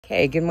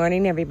Okay, good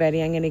morning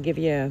everybody. I'm going to give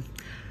you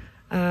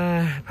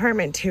a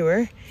apartment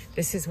tour.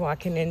 This is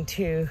walking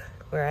into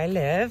where I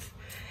live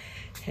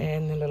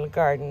and the little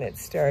garden that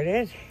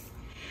started.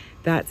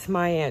 That's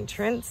my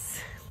entrance.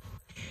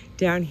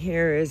 Down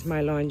here is my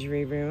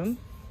laundry room,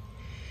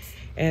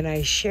 and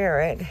I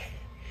share it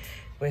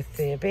with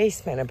the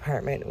basement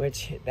apartment,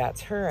 which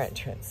that's her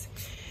entrance.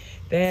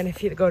 Then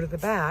if you go to the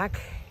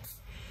back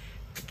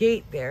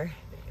gate there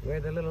where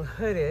the little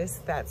hood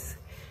is, that's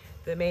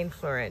the main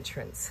floor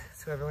entrance.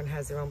 So everyone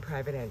has their own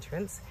private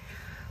entrance.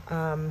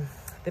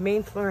 The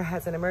main floor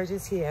has an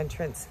emergency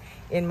entrance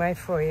in my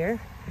foyer,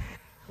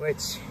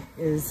 which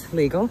is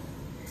legal.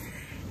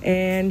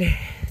 And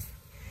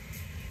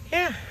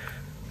yeah,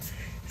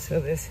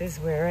 so this is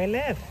where I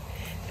live.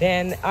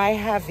 Then I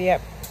have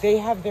they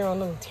have their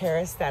own little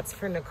terrace. That's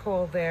for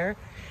Nicole there.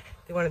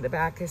 The one at the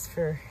back is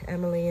for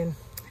Emily and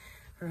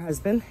her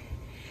husband.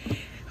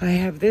 I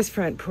have this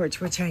front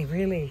porch, which I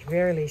really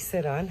rarely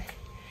sit on,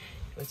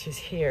 which is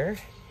here.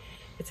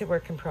 It's a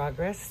work in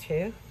progress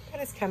too, but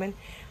it's coming.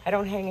 I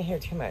don't hang in here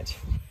too much.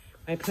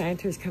 My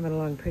planter's coming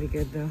along pretty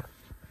good though.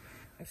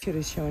 I should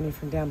have shown you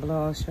from down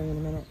below. I'll show you in a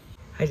minute.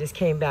 I just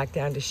came back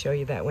down to show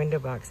you that window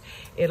box.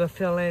 It'll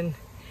fill in,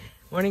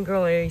 morning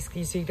girl areas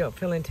usually don't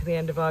fill in till the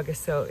end of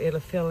August, so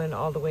it'll fill in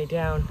all the way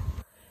down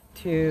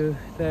to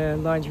the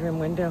laundry room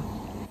window.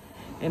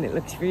 And it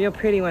looks real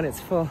pretty when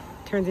it's full.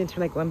 Turns into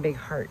like one big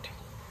heart.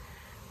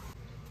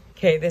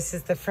 Okay, this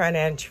is the front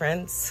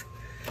entrance.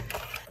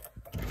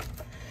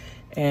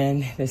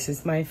 And this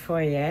is my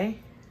foyer.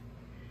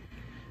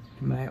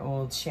 My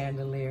old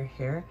chandelier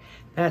here.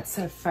 That's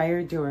a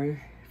fire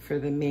door for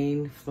the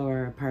main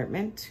floor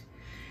apartment.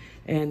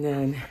 And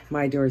then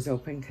my door's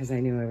open because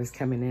I knew I was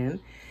coming in.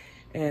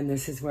 And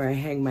this is where I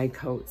hang my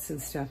coats and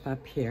stuff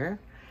up here.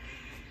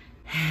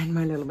 And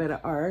my little bit of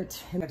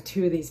art. And I have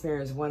two of these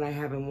mirrors. One I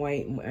have in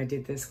white, and I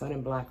did this one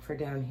in black for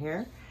down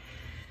here.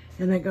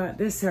 And I got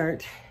this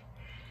art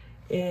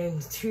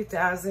in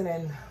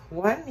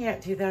 2001. Yeah,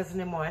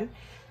 2001.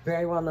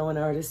 Very well-known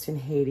artist in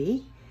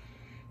Haiti.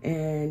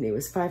 And it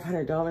was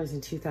 $500 in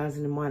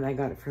 2001. I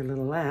got it for a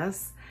little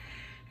less.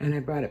 And I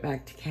brought it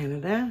back to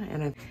Canada.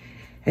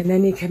 And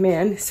then you come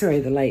in.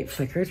 Sorry, the light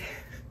flickered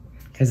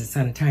because it's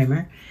on a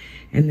timer.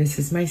 And this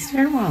is my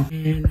stairwell.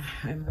 And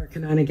I'm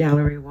working on a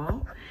gallery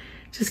wall.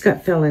 Just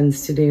got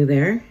fill-ins to do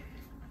there.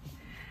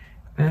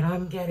 But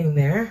I'm getting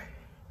there.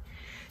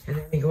 And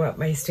then we go up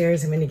my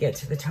stairs, and when you get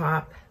to the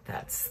top,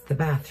 that's the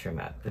bathroom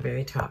up, the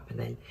very top. And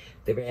then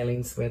the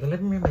railings where the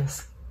living room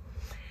is.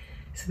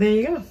 So there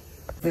you go.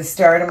 The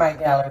start of my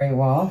gallery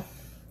wall,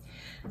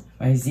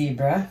 my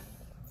zebra.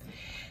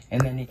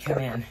 And then you come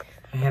in.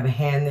 I have a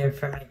hand there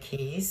for my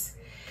keys.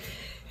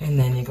 And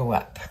then you go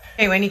up.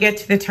 Okay, when you get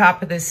to the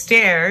top of the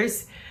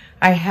stairs,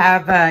 I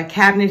have a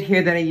cabinet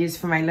here that I use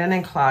for my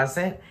linen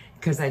closet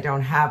because I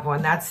don't have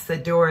one. That's the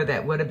door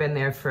that would have been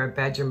there for a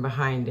bedroom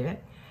behind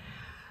it.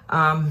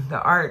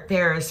 The art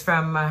there is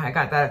from, I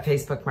got that at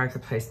Facebook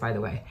Marketplace, by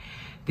the way.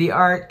 The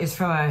art is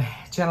from a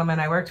gentleman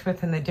I worked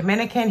with in the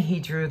Dominican. He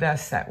drew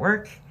this at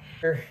work.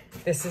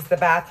 This is the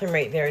bathroom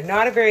right there.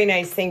 Not a very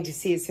nice thing to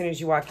see as soon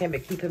as you walk in,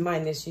 but keep in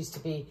mind this used to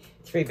be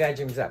 3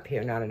 bedrooms up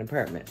here, not an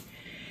apartment.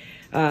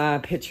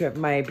 Picture of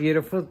my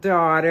beautiful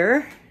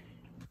daughter.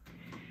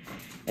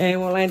 And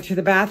we'll enter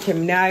the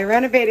bathroom. Now, I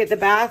renovated the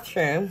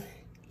bathroom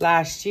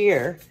last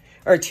year,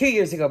 or 2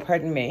 years ago,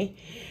 pardon me.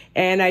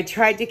 And I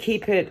tried to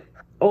keep it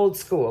old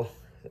school,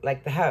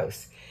 like the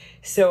house.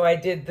 So I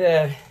did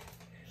the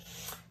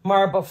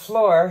marble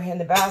floor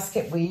and the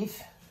basket weave.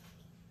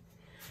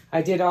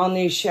 I did all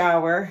new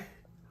shower,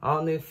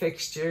 all new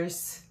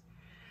fixtures.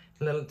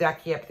 A little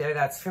ducky up there,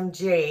 that's from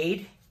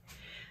Jade.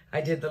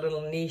 I did the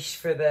little niche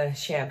for the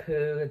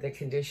shampoo, the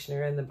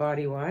conditioner, and the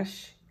body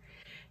wash.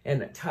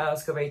 And the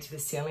tiles go right to the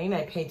ceiling.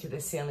 I painted the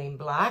ceiling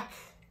black.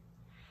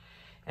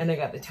 And I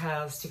got the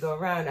tiles to go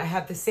around. I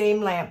have the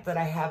same lamp that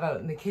I have out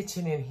in the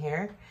kitchen in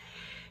here.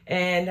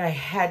 And I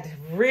had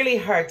a really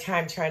hard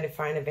time trying to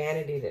find a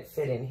vanity that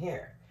fit in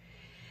here.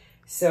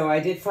 So I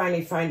did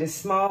finally find a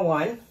small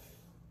one.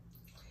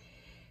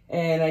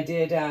 And I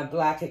did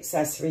black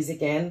accessories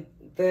again.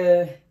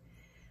 The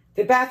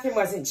bathroom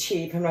wasn't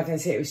cheap. I'm not going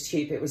to say it was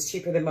cheap. It was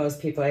cheaper than most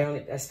people.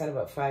 I spent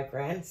about $5,000,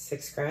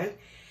 $6,000.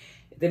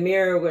 The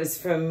mirror was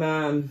from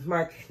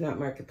not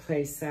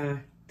Marketplace,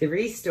 the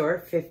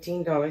Restore,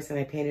 $15, and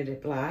I painted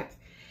it black.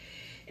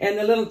 And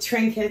the little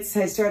trinkets,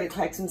 I started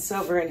collecting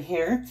silver in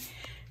here.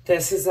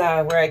 This is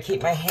where I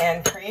keep my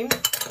hand cream.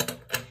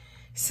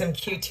 Some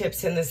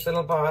Q-tips in this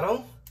little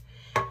bottle,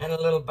 and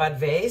a little bud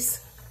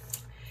vase.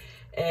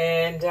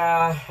 And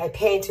I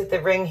painted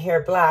the ring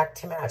here black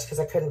to match because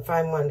I couldn't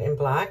find one in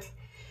black.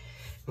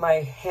 My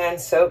hand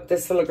soap,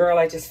 this little girl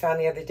I just found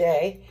the other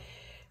day.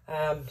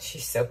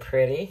 She's so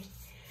pretty.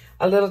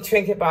 A little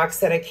trinket box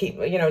that I keep,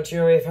 you know,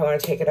 jewelry if I want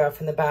to take it off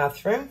in the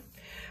bathroom.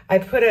 I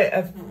put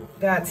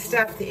that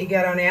stuff that you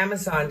get on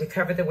Amazon to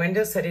cover the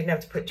windows so I didn't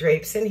have to put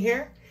drapes in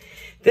here.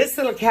 This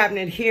little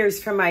cabinet here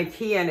is from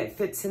IKEA and it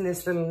fits in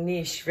this little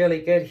niche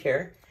really good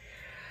here.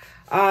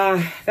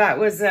 That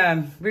was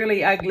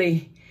really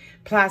ugly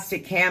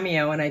plastic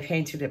cameo and I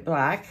painted it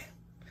black.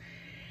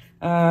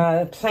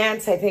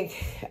 Plants, I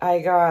think I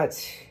got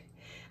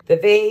the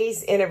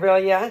vase in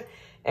Aurelia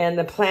and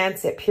the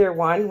plants at Pier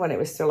 1 when it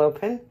was still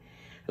open.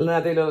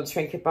 Another little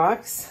trinket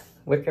box,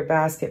 wicker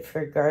basket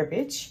for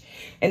garbage.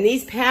 And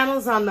these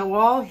panels on the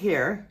wall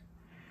here,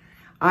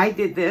 I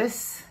did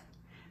this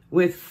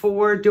with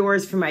 4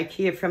 doors from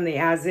IKEA from the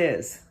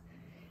as-is.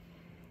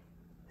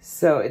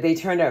 So they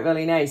turned out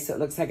really nice. So it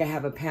looks like I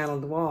have a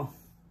paneled wall.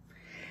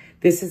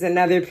 This is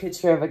another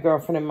picture of a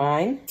girlfriend of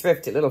mine.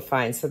 Thrifted little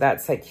finds. So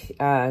that's like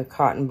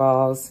cotton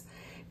balls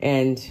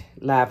and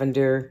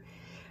lavender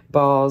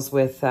balls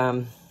with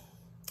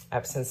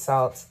Epsom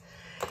salts.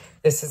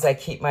 This is, I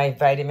keep my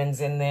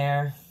vitamins in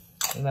there.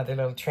 Another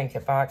little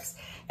trinket box.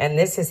 And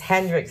this is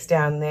Hendrix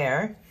down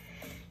there.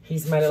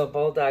 He's my little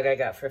bulldog I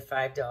got for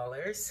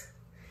 $5.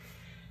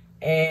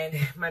 And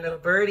my little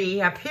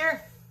birdie up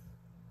here.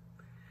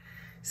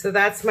 So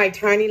that's my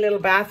tiny little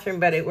bathroom,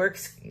 but it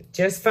works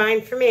just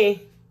fine for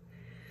me.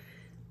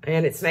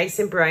 And it's nice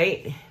and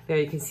bright. There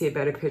you can see a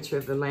better picture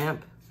of the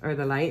lamp, or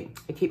the light.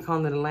 I keep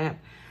calling it a lamp.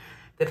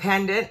 The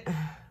pendant. I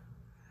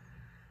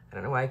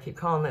don't know why I keep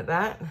calling it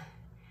that.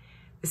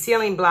 The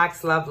ceiling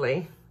black's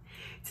lovely.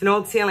 It's an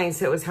old ceiling,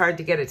 so it was hard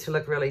to get it to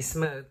look really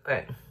smooth,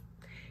 but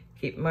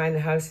keep in mind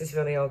the house is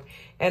really old.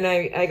 And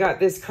I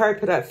got this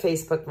carpet at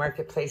Facebook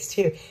Marketplace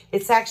too.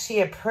 It's actually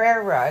a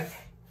prayer rug,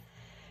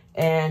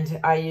 and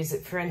I use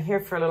it for in here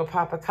for a little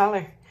pop of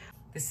color.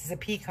 This is a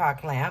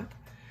peacock lamp.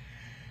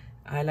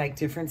 I like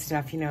different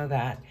stuff, you know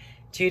that.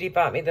 Judy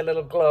bought me the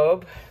little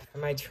globe for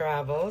my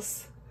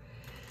travels.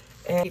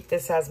 And I keep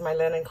this as my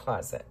linen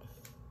closet.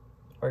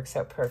 Works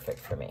out perfect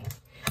for me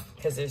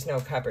because there's no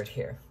cupboard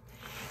here.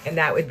 And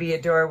that would be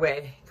a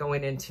doorway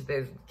going into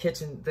the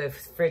kitchen. The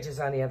fridge is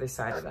on the other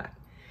side of that.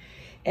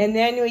 And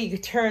then when you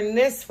turn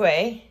this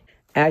way,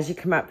 as you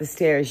come up the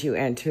stairs, you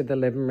enter the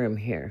living room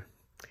here.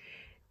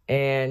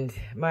 And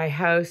my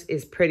house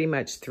is pretty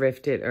much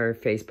thrifted or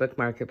Facebook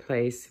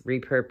Marketplace,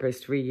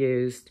 repurposed,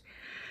 reused.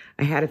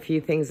 I had a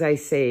few things I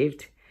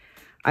saved.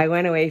 I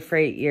went away for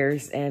 8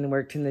 years and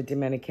worked in the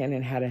Dominican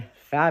and had a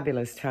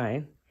fabulous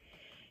time.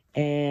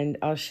 And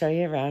I'll show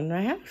you around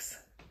my house.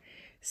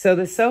 So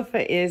the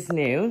sofa is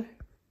new.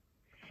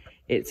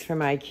 It's from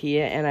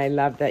IKEA, and I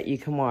love that you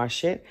can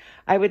wash it.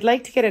 I would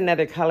like to get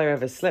another color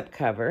of a slip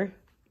cover.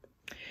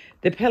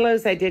 The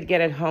pillows I did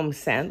get at Home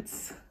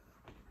Sense.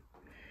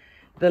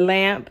 The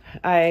lamp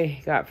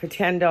I got for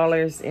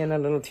 $10 in a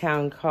little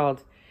town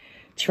called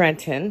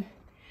Trenton.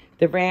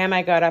 The ram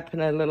I got up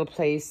in a little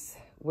place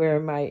where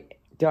my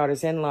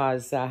daughter's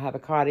in-laws have a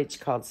cottage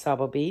called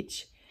Sable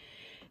Beach.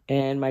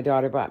 And my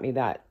daughter bought me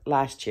that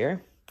last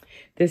year.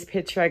 This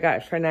picture I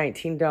got for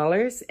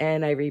 $19,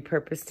 and I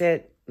repurposed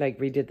it, like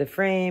redid the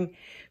frame,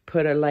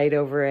 put a light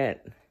over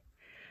it.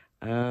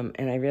 And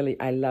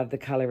I love the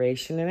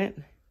coloration in it.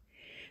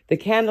 The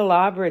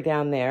candelabra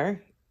down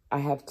there, I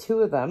have 2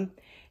 of them.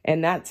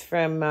 And that's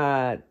from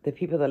the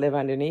people that live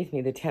underneath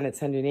me, the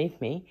tenants underneath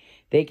me.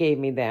 They gave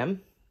me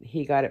them.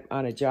 He got it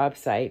on a job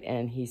site,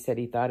 and he said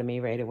he thought of me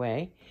right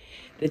away.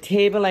 The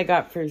table I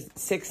got for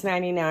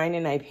 $6.99,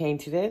 and I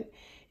painted it.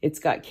 It's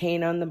got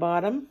cane on the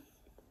bottom.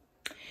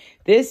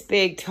 This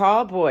big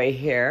tall boy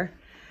here,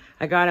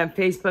 I got on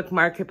Facebook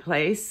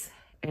Marketplace,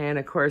 and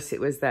of course it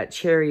was that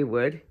cherry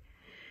wood,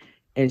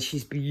 and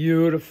she's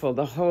beautiful.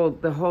 The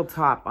whole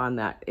top on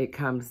that, it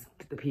comes,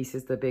 the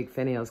pieces, the big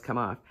finials come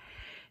off.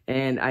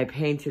 And I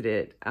painted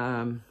it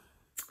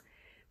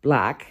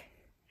black,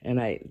 and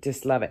I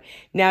just love it.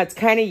 Now, it's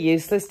kind of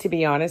useless, to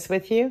be honest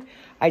with you.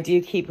 I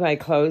do keep my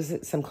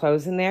some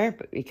clothes in there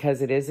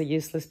because it is a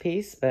useless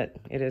piece, but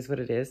it is what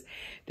it is.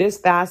 This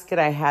basket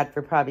I had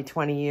for probably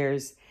 20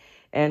 years,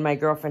 and my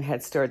girlfriend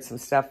had stored some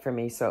stuff for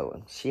me,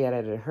 so she had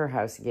it at her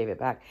house and gave it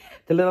back.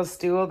 The little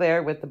stool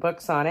there with the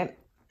books on it,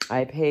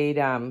 I paid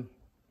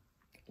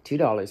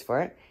 $2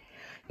 for it.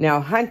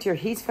 Now, Hunter,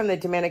 he's from the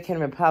Dominican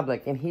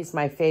Republic, and he's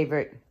my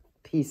favorite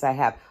piece I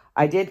have.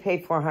 I did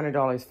pay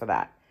 $400 for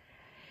that.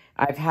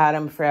 I've had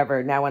him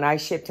forever. Now, when I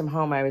shipped him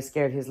home, I was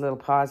scared his little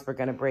paws were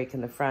going to break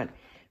in the front,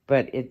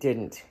 but it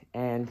didn't.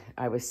 And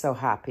I was so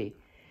happy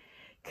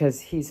because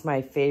he's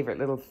my favorite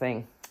little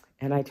thing.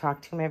 And I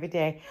talk to him every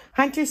day.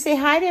 Hunter, say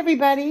hi to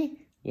everybody.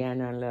 Yeah,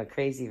 not a little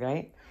crazy,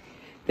 right?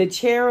 The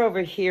chair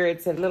over here,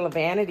 it's a little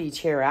vanity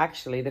chair,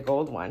 actually, the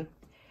gold one.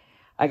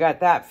 I got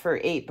that for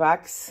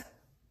 $8.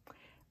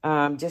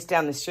 Just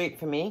down the street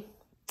from me,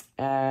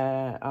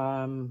 at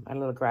a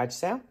little garage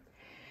sale.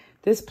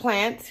 This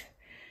plant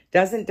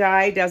doesn't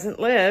die, doesn't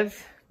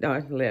live. No,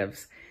 it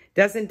lives.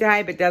 Doesn't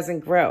die, but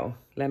doesn't grow.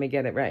 Let me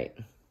get it right.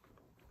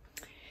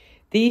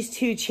 These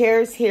 2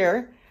 chairs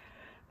here,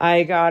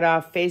 I got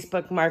off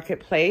Facebook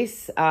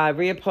Marketplace.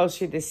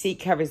 Reupholstered the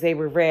seat covers. They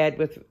were red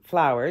with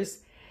flowers,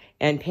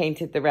 and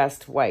painted the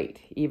rest white.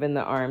 Even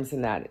the arms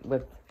and that.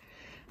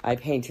 I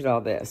painted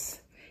all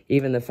this,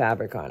 even the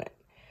fabric on it.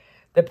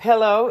 The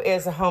pillow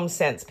is a Home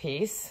Sense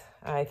piece.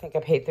 I think I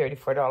paid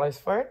 $34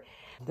 for it.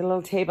 The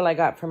little table I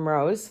got from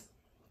Rose.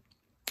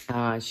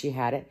 She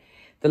had it.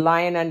 The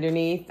lion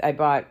underneath, I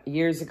bought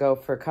years ago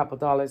for a couple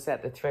dollars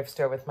at the thrift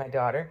store with my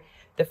daughter.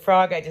 The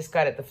frog I just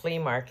got at the flea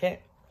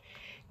market.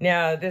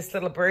 Now, this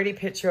little birdie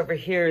picture over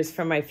here is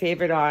from my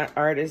favorite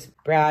artist,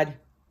 Brad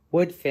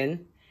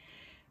Woodfin.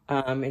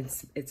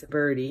 It's a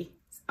birdie,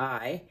 it's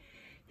I.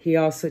 He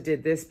also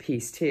did this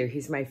piece too.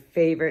 He's my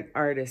favorite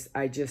artist.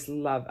 I just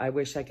love, I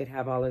wish I could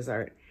have all his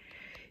art.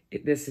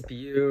 This is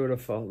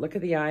beautiful. Look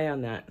at the eye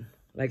on that.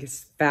 Like,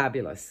 it's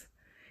fabulous.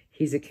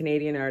 He's a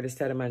Canadian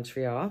artist out of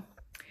Montreal.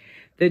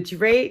 The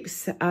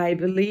drapes, I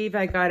believe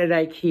I got at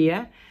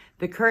IKEA.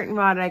 The curtain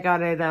rod I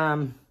got at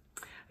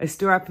a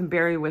store up in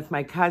Barrie with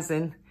my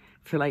cousin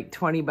for like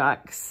 20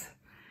 bucks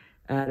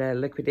at a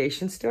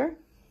liquidation store.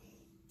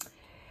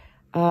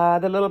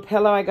 The little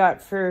pillow I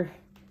got for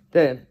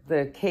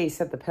the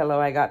case of the pillow,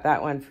 I got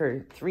that one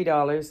for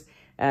 $3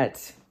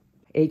 at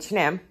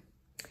H&M.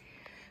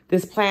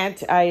 This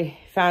plant I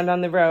found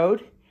on the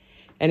road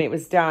and it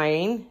was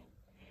dying,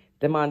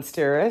 the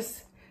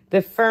monstera.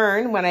 The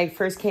fern, when I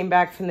first came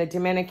back from the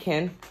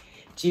Dominican,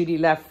 Judy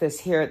left this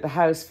here at the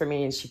house for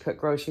me and she put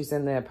groceries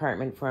in the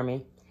apartment for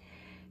me.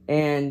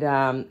 And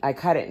I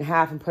cut it in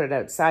half and put it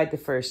outside the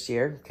first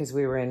year because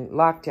we were in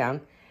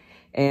lockdown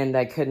and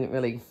I couldn't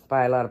really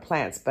buy a lot of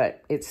plants,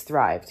 but it's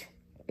thrived.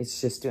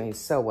 It's just doing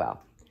so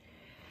well.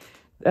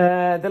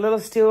 The little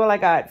stool I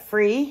got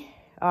free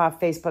off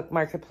Facebook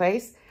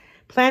Marketplace.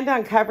 Planned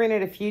on covering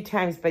it a few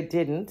times, but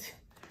didn't.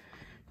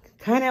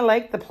 Kind of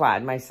like the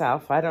plaid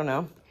myself, I don't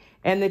know.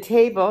 And the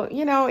table,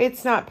 you know,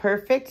 it's not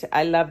perfect.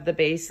 I love the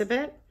base of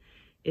it.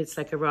 It's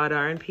like a wrought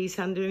iron piece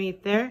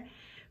underneath there.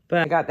 But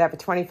I got that for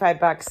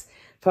 25 bucks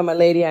from a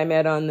lady I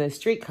met on the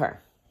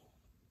streetcar.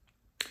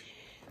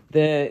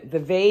 The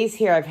vase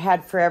here I've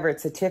had forever.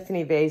 It's a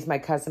Tiffany vase my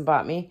cousin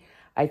bought me.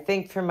 I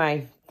think for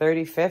my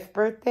 35th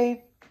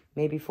birthday,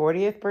 maybe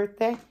 40th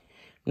birthday.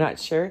 Not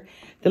sure.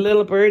 The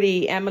little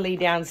birdie Emily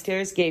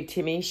downstairs gave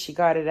to me. She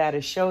got it at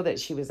a show that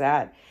she was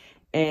at.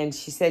 And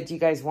she said, do you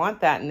guys want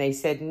that? And they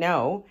said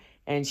no.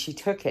 And she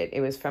took it.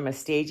 It was from a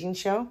staging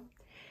show.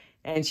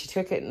 And she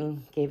took it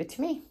and gave it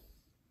to me.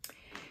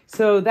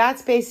 So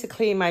that's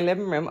basically my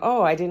living room.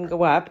 Oh, I didn't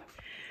go up.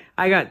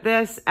 I got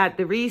this at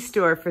the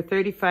Restore for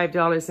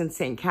 $35 in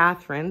St.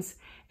 Catharines.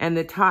 And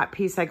the top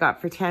piece I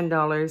got for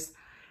 $10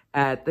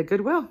 at the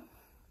Goodwill.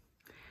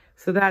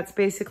 So that's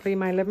basically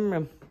my living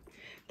room.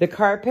 The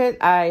carpet,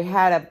 I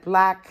had a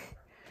black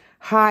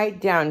hide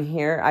down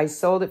here. I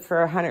sold it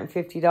for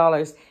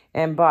 $150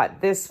 and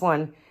bought this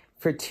one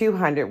for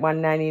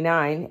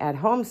 $199 at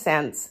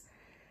HomeSense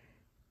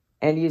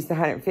and used the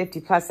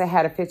 $150. Plus, I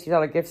had a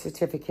 $50 gift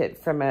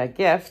certificate from a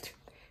gift.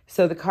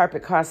 So the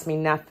carpet cost me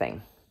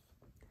nothing,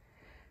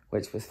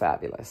 which was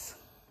fabulous.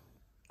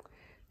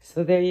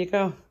 So there you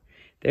go.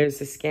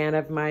 There's a scan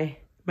of my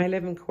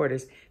living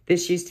quarters.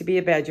 This used to be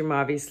a bedroom,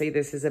 obviously.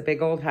 This is a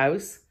big old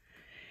house.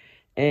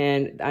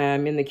 And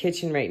I'm in the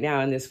kitchen right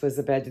now, and this was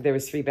a bed. There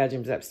was 3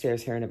 bedrooms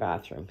upstairs here and a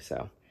bathroom.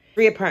 So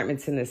 3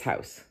 apartments in this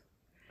house.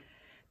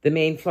 The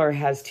main floor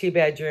has 2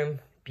 bedroom,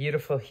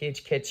 beautiful,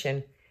 huge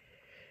kitchen,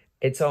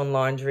 its own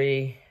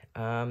laundry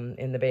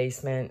in the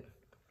basement,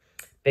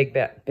 big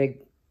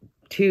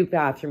 2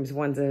 bathrooms.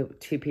 One's a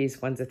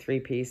 2-piece, one's a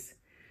 3-piece.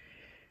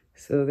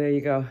 So there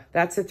you go.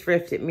 That's a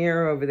thrifted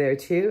mirror over there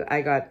too.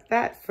 I got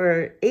that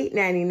for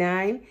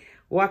 $8.99.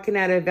 Walking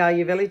out of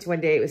Value Village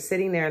one day, it was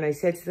sitting there and I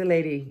said to the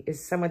lady,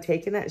 is someone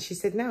taking that? And she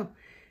said, no.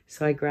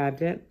 So I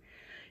grabbed it.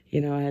 You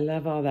know, I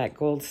love all that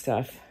gold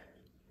stuff.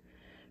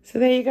 So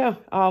there you go.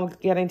 I'll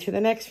get into the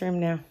next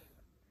room now.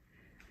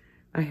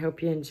 I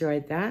hope you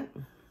enjoyed that.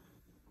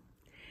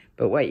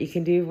 But what you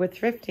can do with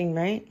thrifting,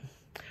 right?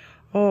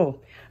 Oh,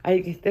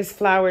 this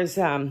flowers,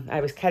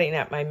 I was cutting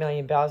up my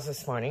Million Bells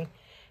this morning.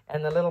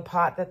 And the little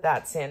pot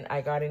that's in,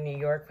 I got in New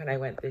York when I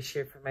went this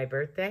year for my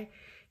birthday.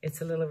 It's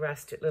a little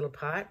rusted little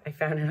pot. I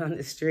found it on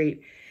the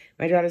street.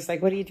 My daughter's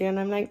like, what are you doing?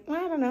 I'm like,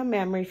 well, I don't know,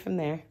 memory from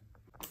there.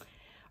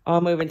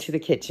 I'll move into the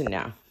kitchen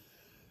now.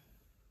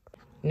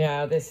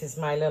 Now, this is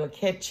my little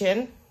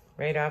kitchen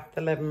right off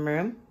the living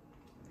room.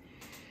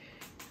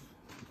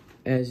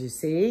 As you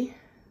see,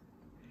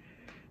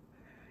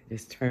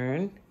 just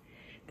turn.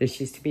 This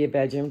used to be a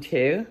bedroom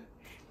too.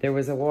 There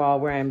was a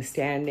wall where I'm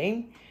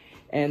standing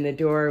and the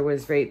door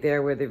was right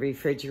there where the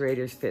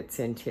refrigerator fits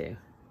into.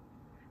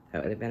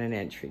 That would have been an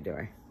entry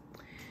door.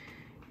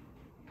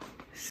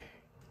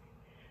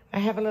 I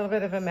have a little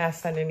bit of a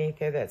mess underneath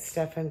there. That's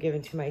stuff I'm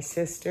giving to my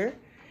sister.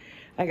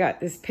 I got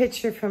this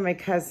picture from my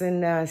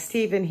cousin,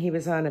 Stephen. He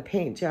was on a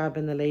paint job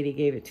and the lady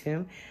gave it to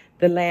him.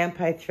 The lamp,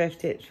 I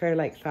thrifted for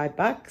like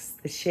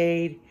 $5. The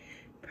shade,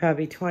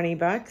 probably 20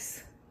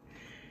 bucks.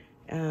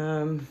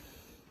 The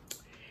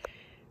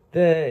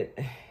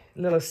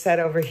little set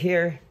over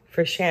here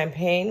for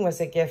champagne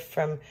was a gift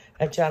from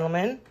a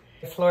gentleman.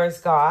 The floor is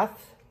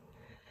goth.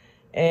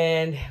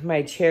 And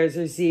my chairs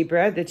are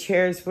zebra. The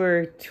chairs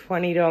were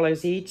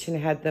 $20 each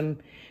and had them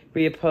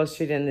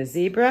reupholstered in the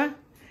zebra.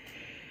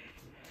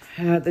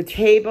 The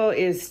table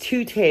is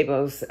 2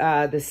 tables.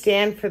 The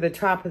stand for the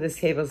top of this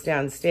table is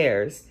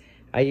downstairs.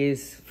 I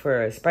use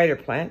for a spider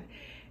plant.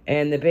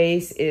 And the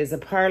base is a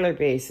parlor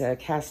base, a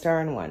cast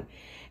iron one.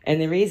 And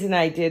the reason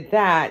I did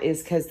that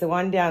is because the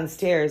one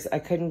downstairs, I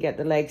couldn't get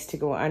the legs to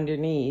go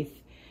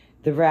underneath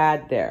the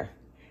rad there.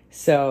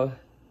 So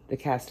the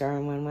cast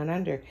iron one went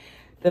under.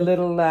 The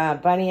little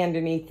bunny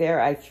underneath there,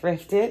 I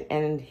thrifted,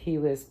 and he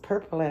was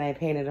purple and I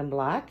painted him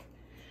black.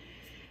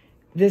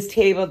 This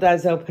table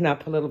does open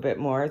up a little bit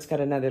more. It's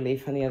got another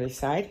leaf on the other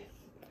side.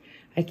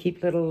 I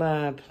keep little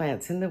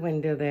plants in the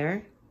window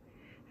there.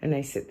 And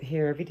I sit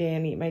here every day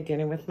and eat my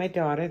dinner with my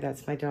daughter.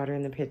 That's my daughter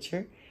in the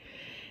picture.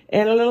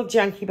 And a little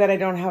junky, but I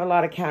don't have a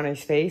lot of counter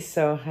space,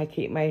 so I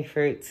keep my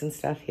fruits and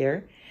stuff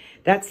here.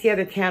 That's the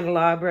other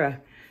candelabra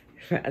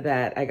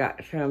that I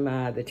got from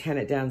the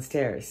tenant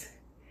downstairs.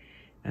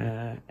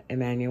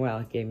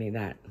 Emmanuel gave me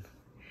that.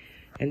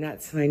 And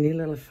that's my new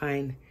little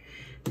find,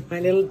 my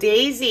little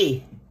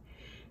daisy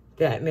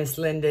that Miss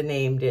Linda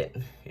named it.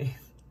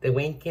 The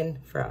winking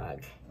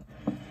frog.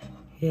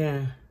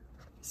 Yeah,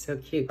 so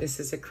cute. This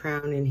is a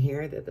crown in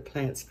here that the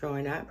plant's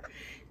growing up.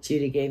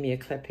 Judy gave me a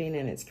clipping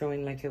and it's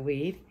growing like a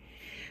weed.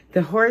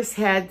 The horse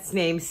head's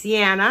named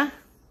Sienna.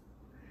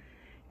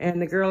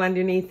 And the girl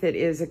underneath it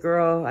is a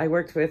girl I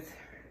worked with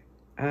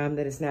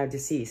that is now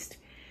deceased.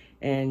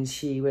 And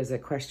she was an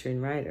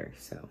equestrian rider,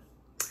 so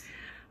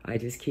I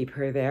just keep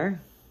her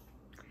there.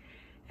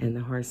 And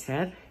the horse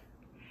head.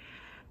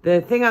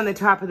 The thing on the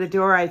top of the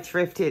door, I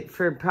thrifted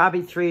for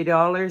probably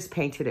 $3,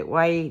 painted it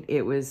white.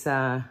 It was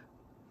kind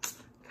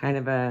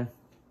of a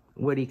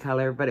woody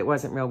color, but it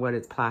wasn't real wood,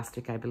 it's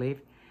plastic, I believe.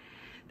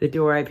 The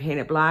door, I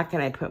painted black,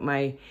 and I put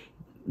my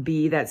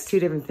bee. That's two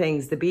different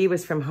things. The bee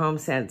was from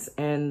HomeSense,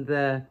 and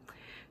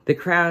the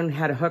crown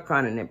had a hook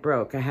on it and it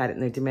broke. I had it in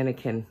the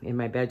Dominican in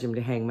my bedroom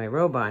to hang my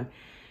robe on,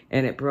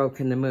 and it broke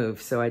in the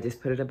move. So I just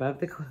put it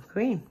above the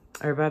queen,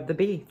 or above the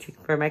bee,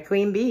 for my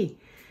queen bee.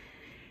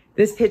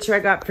 This picture I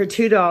got for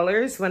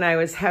 $2 when I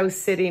was house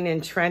sitting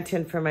in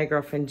Trenton for my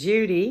girlfriend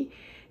Judy,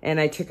 and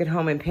I took it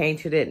home and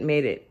painted it and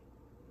made it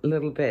a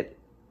little bit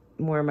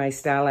more my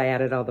style. I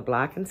added all the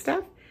black and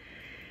stuff,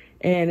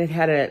 and it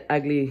had an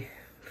ugly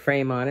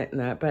frame on it and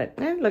that, but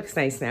it looks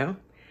nice now.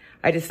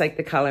 I just like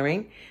the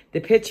coloring. The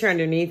picture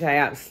underneath I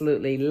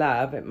absolutely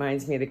love. It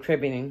reminds me of the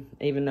Caribbean,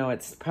 even though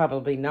it's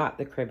probably not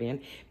the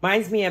Caribbean.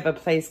 Reminds me of a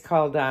place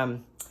called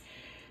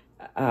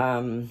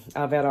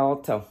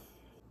Alto,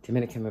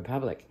 Dominican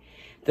Republic.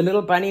 The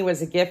little bunny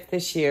was a gift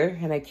this year,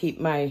 and I keep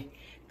my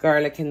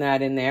garlic and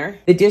that in there.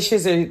 The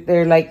dishes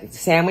they're like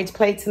sandwich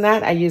plates and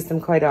that. I use them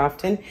quite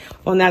often.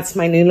 Well, and that's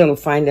my new little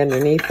find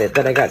underneath it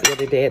that I got the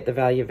other day at the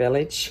Value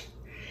Village.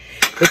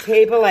 The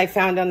table I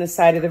found on the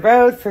side of the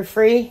road for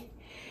free.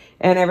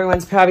 And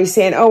everyone's probably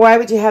saying, oh, why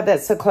would you have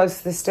that so close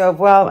to the stove?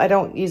 Well, I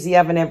don't use the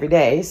oven every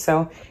day,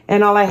 so,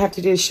 and all I have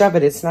to do is shove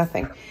it. It's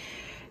nothing.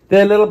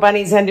 The little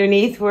bunnies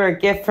underneath were a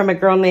gift from a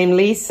girl named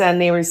Lisa, and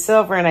they were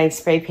silver, and I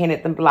spray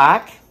painted them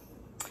black.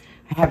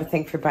 I have a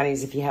thing for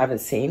bunnies if you haven't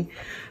seen.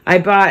 I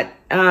bought,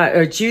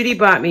 or Judy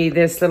bought me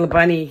this little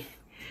bunny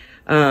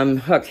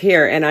hook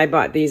here, and I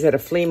bought these at a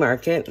flea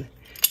market,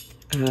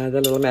 the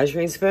little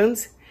measuring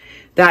spoons.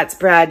 That's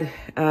Brad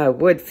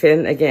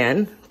Woodfin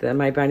again,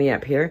 my bunny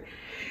up here.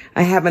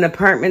 I have an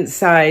apartment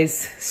size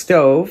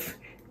stove.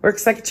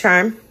 Works like a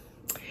charm.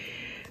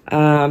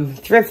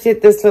 Thrifted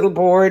this little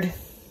board.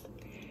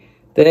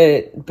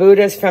 The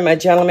Buddha's from a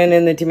gentleman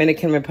in the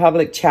Dominican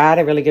Republic, Chad,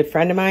 a really good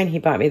friend of mine. He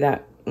bought me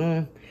that,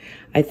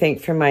 I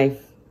think for my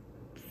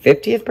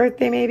 50th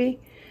birthday,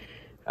 maybe.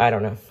 I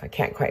don't know. I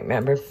can't quite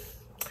remember.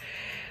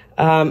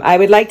 I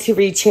would like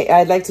to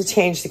I'd like to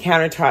change the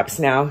countertops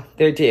now.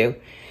 They're due.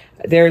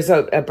 There's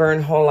a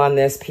burn hole on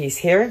this piece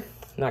here.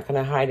 I'm not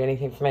going to hide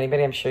anything from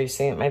anybody. I'm sure you've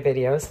seen it in my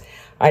videos.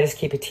 I just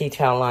keep a tea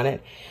towel on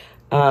it.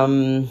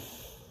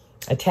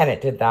 A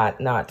tenant did that,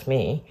 not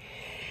me.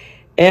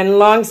 And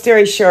long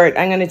story short,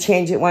 I'm going to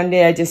change it one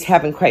day. I just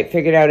haven't quite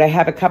figured out. I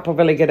have a couple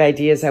really good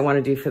ideas I want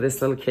to do for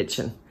this little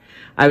kitchen.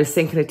 I was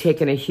thinking of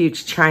taking a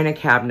huge china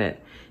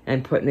cabinet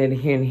and putting it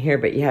in here,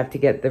 but you have to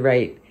get the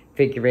right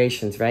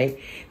figurations, right?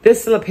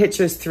 This little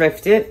picture is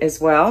thrifted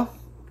as well.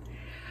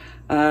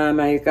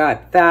 I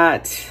got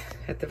that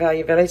at the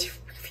Value Village.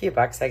 Few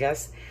bucks, I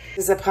guess.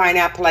 This is a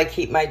pineapple I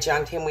keep my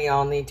junk in. We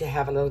all need to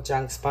have a little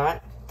junk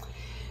spot.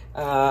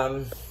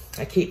 I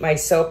keep my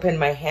soap and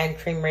my hand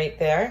cream right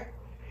there.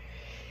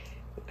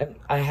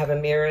 I have a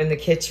mirror in the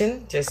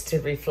kitchen just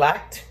to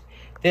reflect.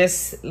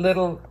 This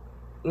little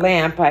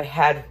lamp I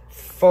had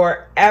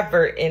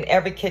forever in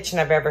every kitchen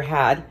I've ever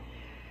had,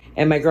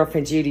 and my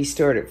girlfriend Judy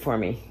stored it for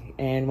me.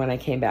 And when I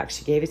came back,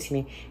 she gave it to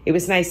me. It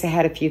was nice. I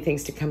had a few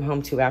things to come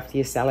home to after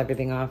you sell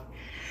everything off.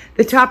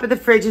 The top of the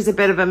fridge is a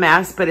bit of a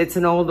mess, but it's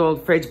an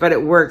old fridge, but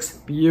it works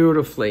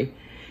beautifully.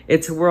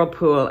 It's a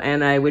Whirlpool,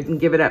 and I wouldn't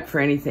give it up for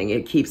anything.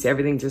 It keeps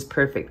everything just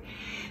perfect.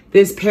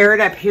 This parrot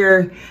up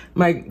here,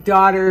 my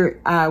daughter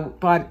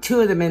bought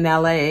two of them in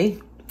LA,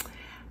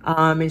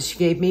 and she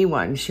gave me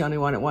one. She only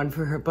wanted one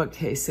for her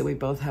bookcase, so we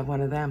both have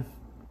one of them.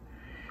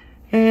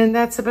 And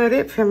that's about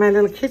it for my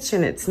little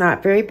kitchen. It's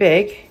not very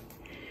big,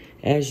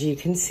 as you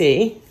can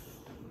see.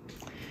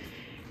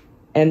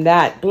 And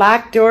that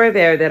black door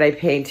there that I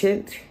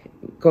painted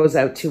goes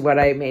out to what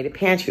I made a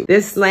pantry.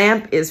 This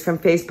lamp is from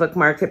Facebook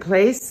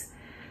Marketplace,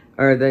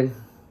 or the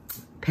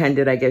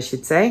pendant, I guess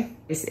you'd say.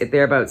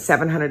 They're about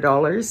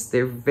 $700.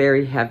 They're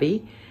very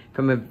heavy,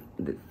 from a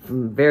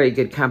very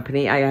good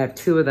company. I have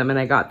 2 of them and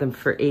I got them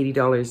for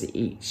 $80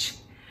 each.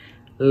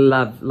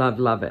 Love, love,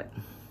 love it.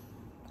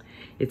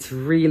 It's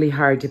really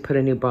hard to put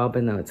a new bulb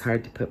in though. It's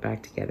hard to put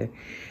back together.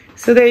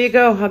 So there you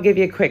go. I'll give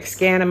you a quick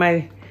scan of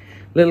my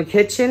little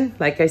kitchen.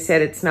 Like I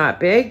said, it's not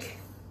big,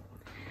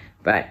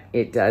 but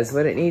it does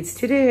what it needs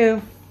to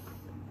do.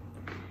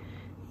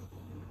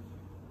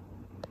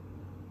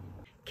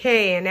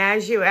 Okay, and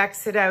as you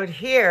exit out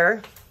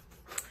here,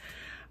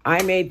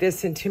 I made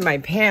this into my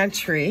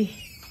pantry.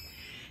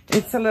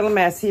 It's a little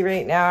messy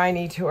right now. I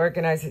need to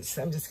organize it.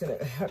 So I'm just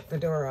gonna hook the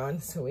door on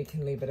so we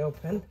can leave it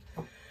open.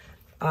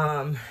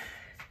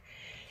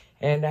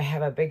 And I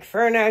have a big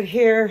fern out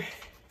here,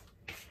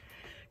 a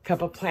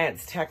couple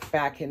plants tucked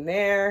back in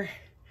there,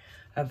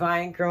 a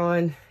vine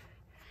growing,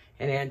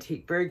 an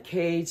antique bird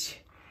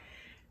cage,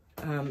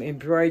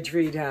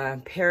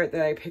 embroidered parrot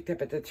that I picked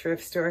up at the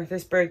thrift store.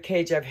 This bird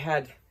cage I've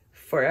had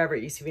forever.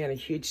 It used to be on a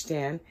huge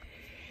stand.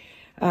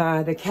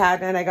 The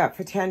cabinet I got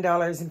for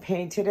 $10 and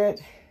painted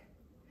it.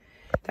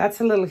 That's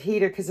a little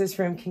heater because this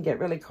room can get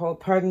really cold.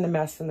 Pardon the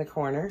mess in the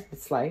corner.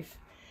 It's life.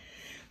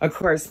 Of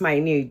course, my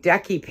new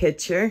Ducky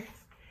picture.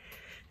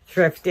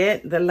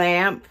 Thrifted. The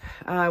lamp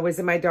was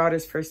in my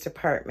daughter's first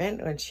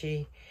apartment when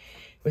she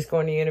was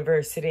going to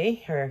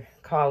university or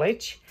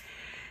college.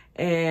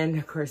 And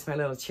of course, my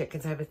little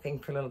chickens. I have a thing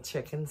for little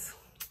chickens.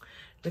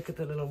 Look at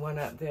the little one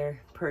up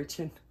there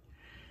perching.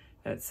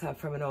 That's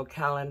from an old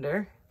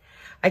calendar.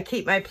 I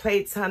keep my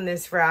plates on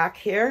this rack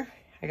here.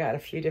 I got a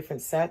few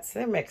different sets.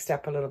 They're mixed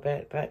up a little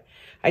bit, but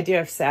I do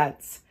have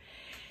sets.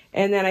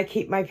 And then I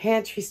keep my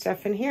pantry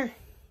stuff in here,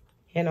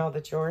 in all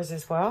the drawers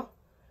as well.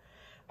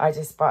 I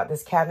just bought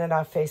this cabinet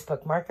off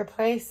Facebook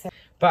Marketplace.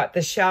 Bought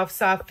the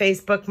shelves off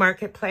Facebook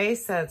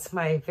Marketplace. That's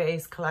my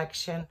vase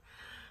collection.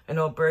 An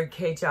old bird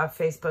cage off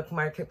Facebook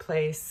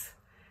Marketplace.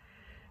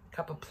 A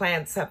couple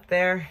plants up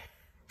there.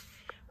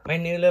 My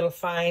new little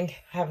find.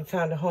 Haven't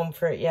found a home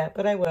for it yet,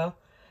 but I will.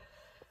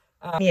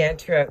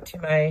 Enter out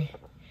to my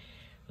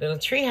little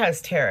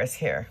treehouse terrace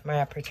here, my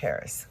upper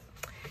terrace.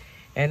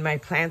 And my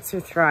plants are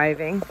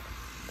thriving.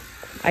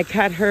 I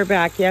cut her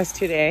back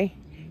yesterday.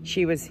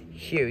 She was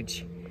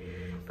huge.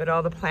 But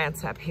all the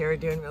plants up here are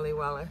doing really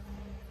well.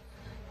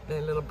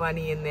 The little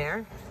bunny in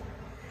there.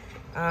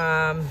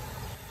 I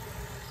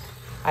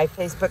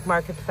Facebook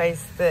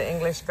Marketplace the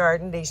English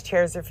garden. These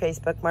chairs are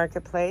Facebook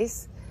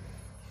Marketplace.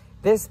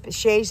 This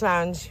chaise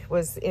lounge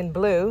was in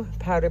blue,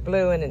 powder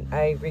blue, and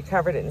I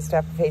recovered it and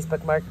stuff at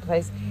Facebook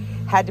Marketplace.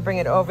 Had to bring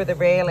it over the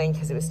railing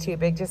because it was too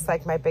big, just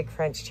like my big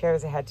French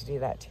chairs. I had to do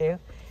that too.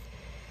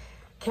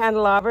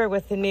 Candelabra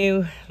with the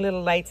new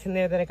little lights in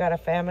there that I got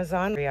off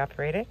Amazon.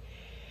 Reoperated.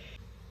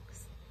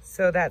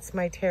 So that's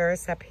my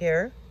terrace up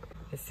here.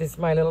 This is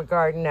my little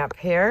garden up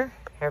here.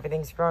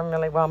 Everything's growing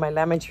really well. My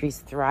lemon tree's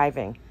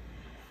thriving.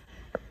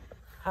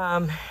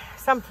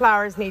 Some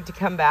flowers need to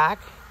come back.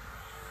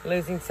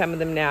 Losing some of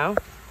them now.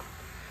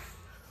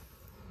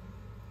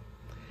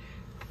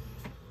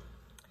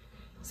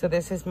 So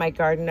this is my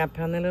garden up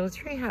on the little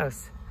tree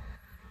house.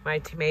 My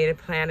tomato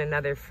plant,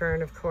 another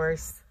fern, of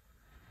course.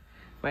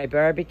 My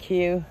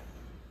barbecue.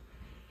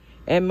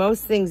 And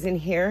most things in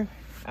here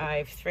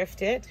I've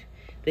thrifted.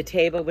 The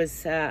table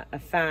was a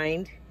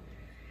find.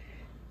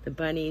 The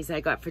bunnies I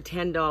got for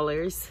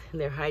 $10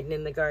 and they're hiding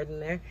in the garden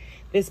there.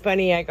 This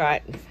bunny I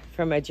got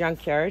from a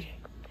junkyard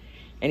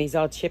and he's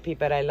all chippy,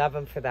 but I love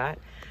him for that.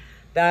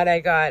 That I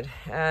got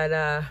at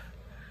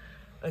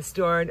a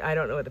store. I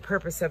don't know what the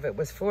purpose of it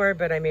was for,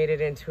 but I made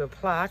it into a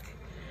plaque.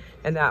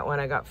 And that one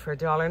I got for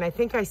 $1. And I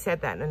think I said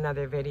that in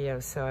another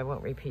video, so I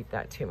won't repeat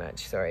that too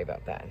much. Sorry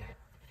about that.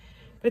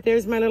 But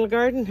there's my little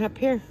garden up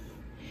here.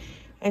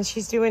 And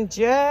she's doing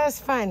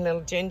just fine.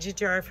 Little ginger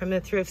jar from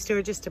the thrift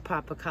store, just to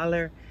pop a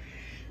color.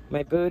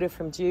 My Buddha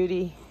from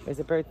Judy. It was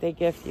a birthday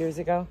gift years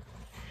ago.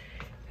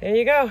 There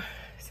you go.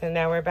 So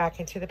now we're back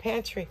into the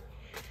pantry.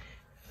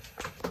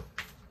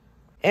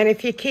 And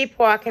if you keep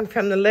walking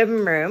from the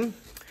living room,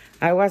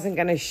 I wasn't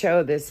going to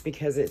show this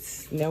because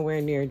it's nowhere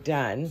near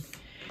done.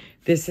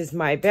 This is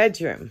my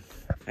bedroom.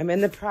 I'm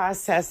in the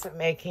process of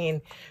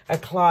making a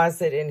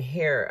closet in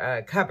here,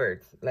 a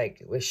cupboard,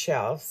 like with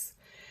shelves.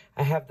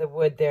 I have the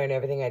wood there and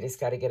everything. I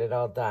just got to get it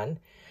all done.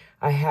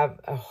 I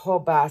have a whole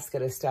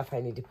basket of stuff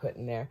I need to put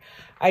in there.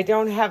 I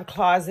don't have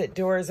closet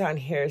doors on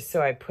here,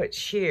 so I put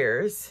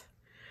shears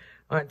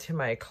onto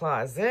my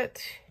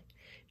closet.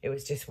 It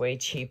was just way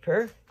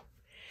cheaper.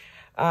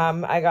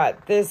 I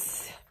got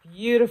this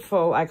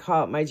beautiful, I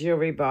call it my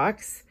jewelry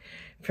box,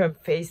 from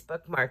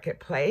Facebook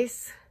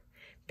Marketplace.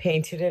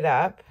 Painted it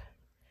up.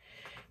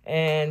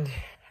 And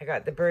I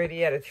got the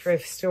birdie at a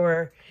thrift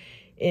store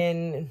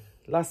in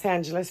Los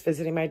Angeles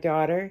visiting my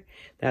daughter.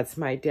 That's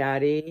my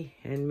daddy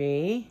and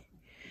me.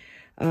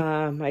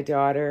 My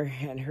daughter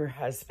and her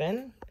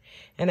husband.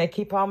 And I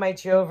keep all my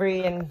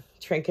jewelry and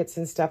trinkets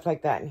and stuff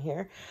like that in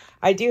here.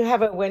 I do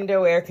have a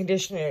window air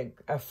conditioner,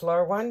 a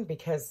floor one,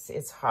 because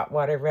it's hot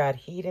water rad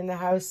heat in the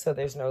house, so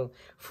there's no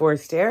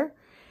forced air.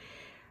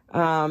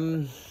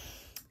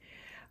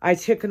 I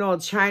took an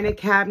old china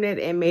cabinet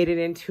and made it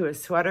into a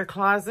sweater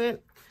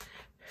closet.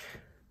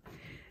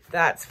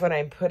 That's what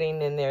I'm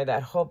putting in there.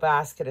 That whole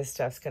basket of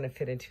stuff's going to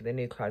fit into the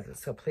new closet,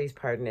 so please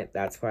pardon it.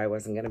 That's why I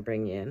wasn't going to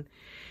bring in.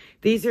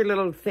 These are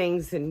little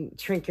things and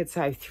trinkets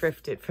I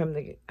thrifted from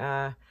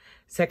the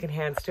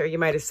secondhand store. You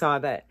might have saw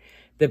that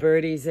the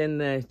birdies in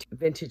the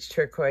vintage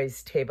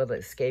turquoise table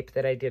escape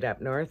that I did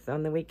up north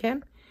on the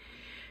weekend.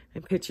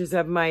 And pictures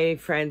of my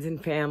friends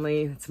and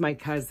family. It's my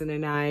cousin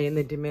and I in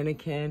the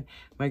Dominican.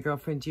 My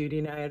girlfriend Judy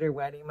and I at her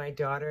wedding. My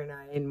daughter and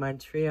I in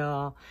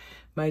Montreal.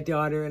 My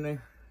daughter and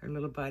her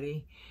little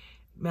buddy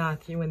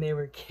Matthew when they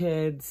were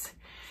kids.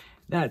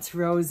 That's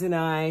Rose and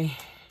I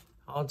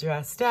all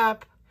dressed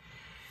up.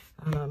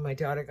 My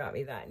daughter got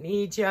me that in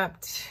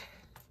Egypt.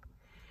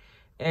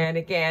 And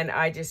again,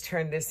 I just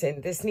turned this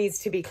in. This needs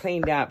to be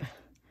cleaned up.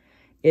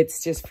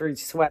 It's just for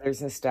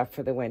sweaters and stuff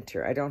for the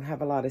winter. I don't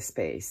have a lot of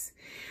space.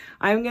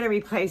 I'm going to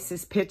replace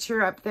this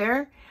picture up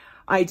there.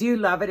 I do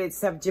love it.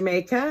 It's of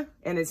Jamaica.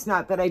 And it's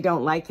not that I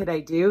don't like it.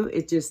 I do.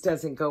 It just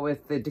doesn't go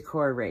with the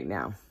decor right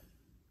now.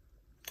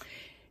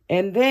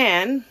 And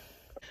then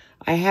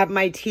I have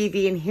my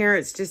TV in here.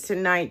 It's just a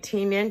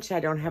 19-inch. I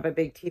don't have a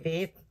big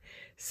TV.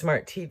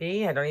 Smart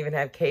TV. I don't even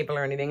have cable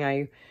or anything.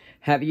 I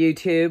have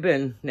YouTube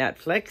and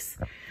Netflix.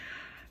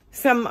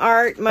 Some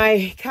art.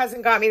 My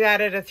cousin got me that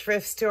at a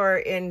thrift store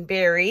in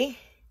Barrie.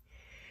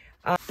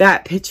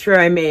 That picture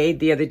I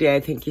made the other day, I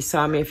think you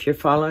saw me if you're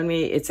following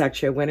me. It's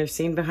actually a winter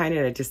scene behind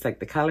it. I just like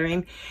the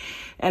coloring.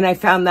 And I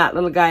found that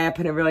little guy up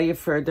in Aurelia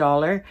for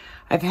 $1.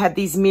 I've had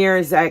these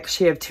mirrors. I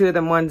actually have two of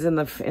them. One's in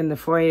the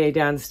foyer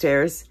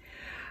downstairs.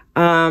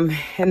 And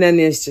then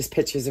there's just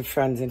pictures of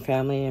friends and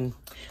family and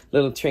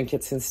little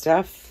trinkets and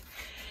stuff.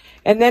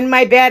 And then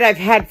my bed I've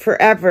had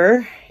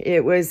forever.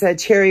 It was a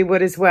cherry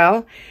wood as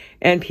well.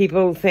 And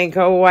people think,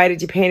 oh, why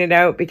did you paint it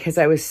out? Because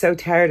I was so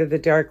tired of the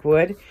dark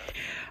wood.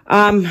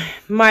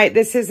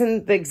 This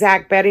isn't the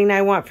exact bedding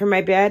I want for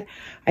my bed.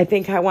 I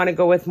think I want to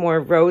go with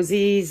more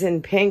rosies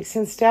and pinks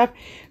and stuff.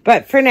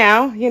 But for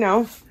now, you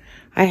know,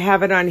 I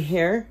have it on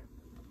here.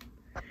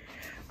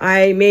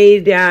 I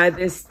made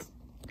this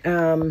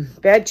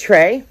bed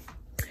tray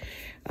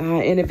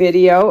in a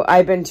video.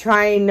 I've been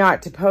trying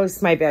not to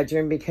post my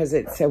bedroom because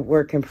it's a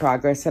work in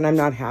progress and I'm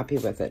not happy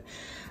with it.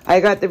 I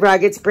got the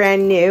rug. It's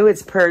brand new.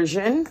 It's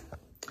Persian.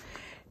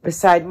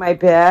 Beside my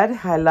bed.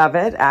 I love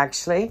it,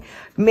 actually.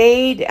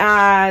 Made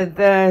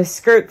the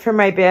skirt for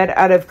my bed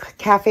out of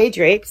cafe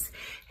drapes.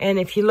 And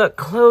if you look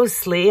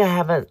closely, I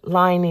have a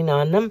lining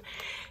on them.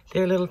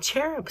 They're little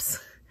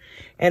cherubs.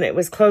 And it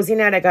was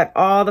closing out. I got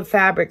all the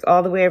fabric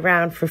all the way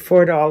around for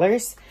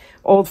 $4.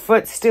 Old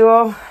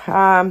footstool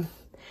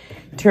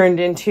turned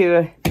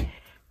into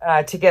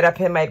to get up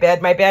in my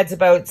bed. My bed's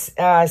about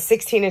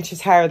 16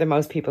 inches higher than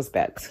most people's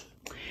beds.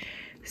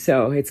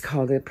 So it's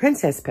called a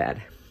princess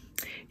bed.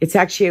 It's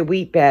actually a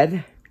wheat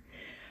bed,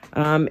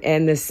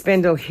 and the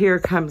spindle here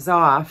comes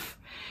off,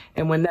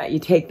 and when you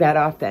take that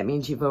off, that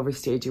means you've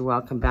overstayed your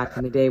welcome back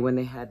in the day when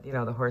they had, you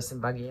know, the horse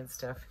and buggy and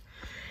stuff.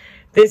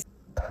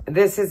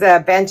 This is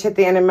a bench at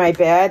the end of my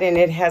bed, and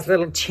it has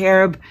little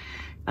cherub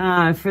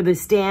for the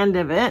stand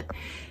of it.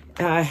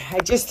 I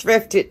just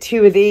thrifted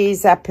two of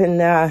these up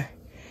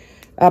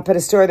at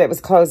a store that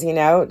was closing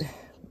out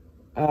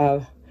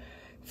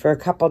for a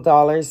couple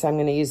dollars. I'm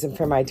going to use them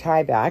for my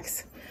tie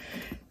backs.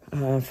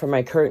 For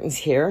my curtains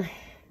here,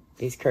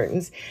 these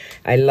curtains.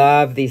 I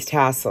love these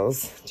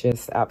tassels,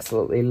 just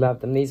absolutely love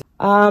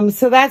them.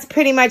 So that's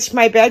pretty much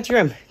my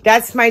bedroom.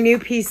 That's my new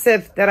piece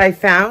that I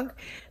found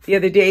the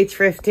other day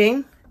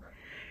thrifting.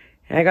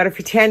 And I got it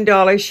for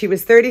 $10. She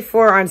was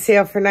 $34 on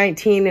sale for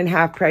 $19 and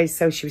half price,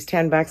 so she was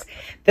 $10.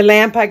 The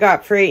lamp I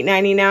got for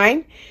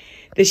 $8.99.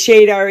 The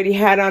shade I already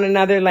had on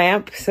another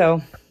lamp,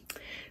 so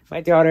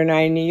my daughter and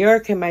I in New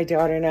York, and my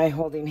daughter and I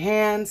holding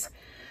hands.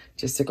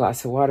 Just a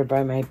glass of water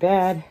by my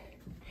bed.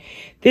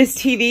 This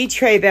TV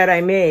tray that I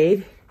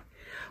made,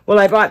 well,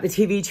 I bought the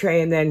TV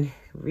tray and then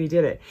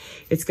redid it.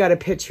 It's got a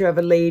picture of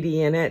a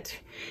lady in it.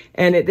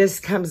 And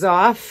this comes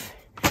off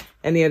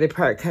and the other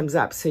part comes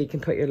up so you can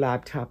put your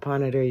laptop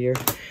on it or your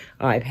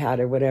iPad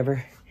or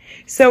whatever.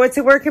 So it's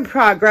a work in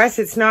progress.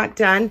 It's not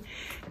done.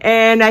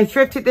 And I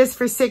thrifted this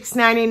for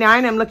 $6.99.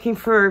 I'm looking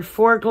for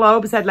 4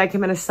 globes. I'd like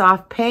them in a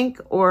soft pink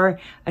or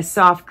a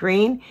soft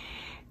green.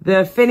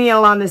 The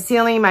finial on the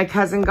ceiling, my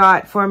cousin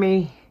got for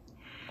me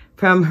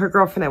from her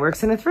girlfriend that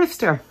works in a thrift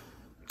store.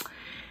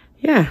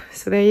 Yeah,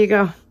 so there you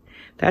go.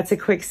 That's a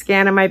quick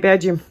scan of my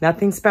bedroom.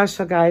 Nothing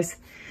special, guys.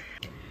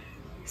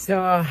 So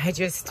I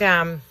just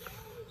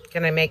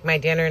gonna make my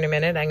dinner in a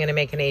minute. I'm gonna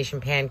make an Asian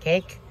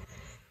pancake.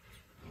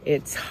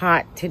 It's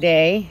hot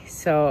today,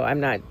 so I'm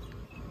not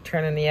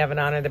turning the oven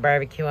on or the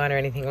barbecue on or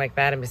anything like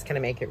that. I'm just gonna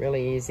make it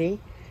really easy.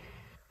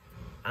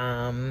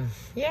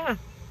 Yeah,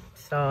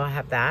 so I'll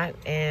have that,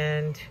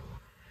 and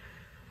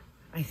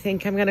I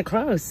think I'm gonna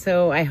close.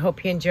 So I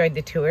hope you enjoyed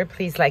the tour.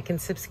 Please like and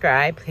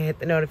subscribe, hit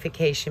the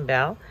notification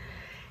bell.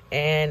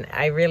 And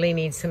I really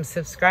need some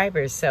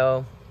subscribers.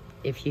 So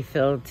if you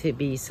feel to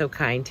be so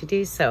kind to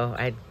do so,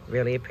 I'd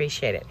really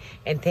appreciate it.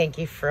 And thank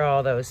you for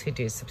all those who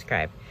do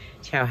subscribe.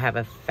 Ciao, have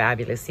a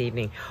fabulous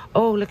evening.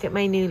 Oh, look at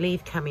my new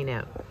leaf coming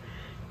out.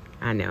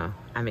 I know,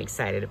 I'm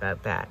excited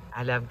about that.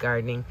 I love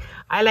gardening.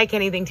 I like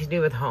anything to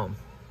do with home.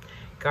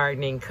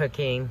 Gardening,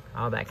 cooking,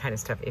 all that kind of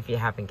stuff, if you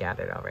haven't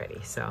gathered already.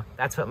 So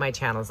that's what my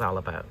channel is all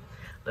about.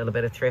 A little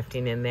bit of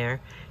thrifting in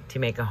there to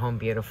make a home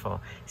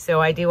beautiful.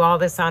 So I do all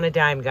this on a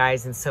dime,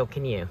 guys, and so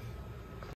can you.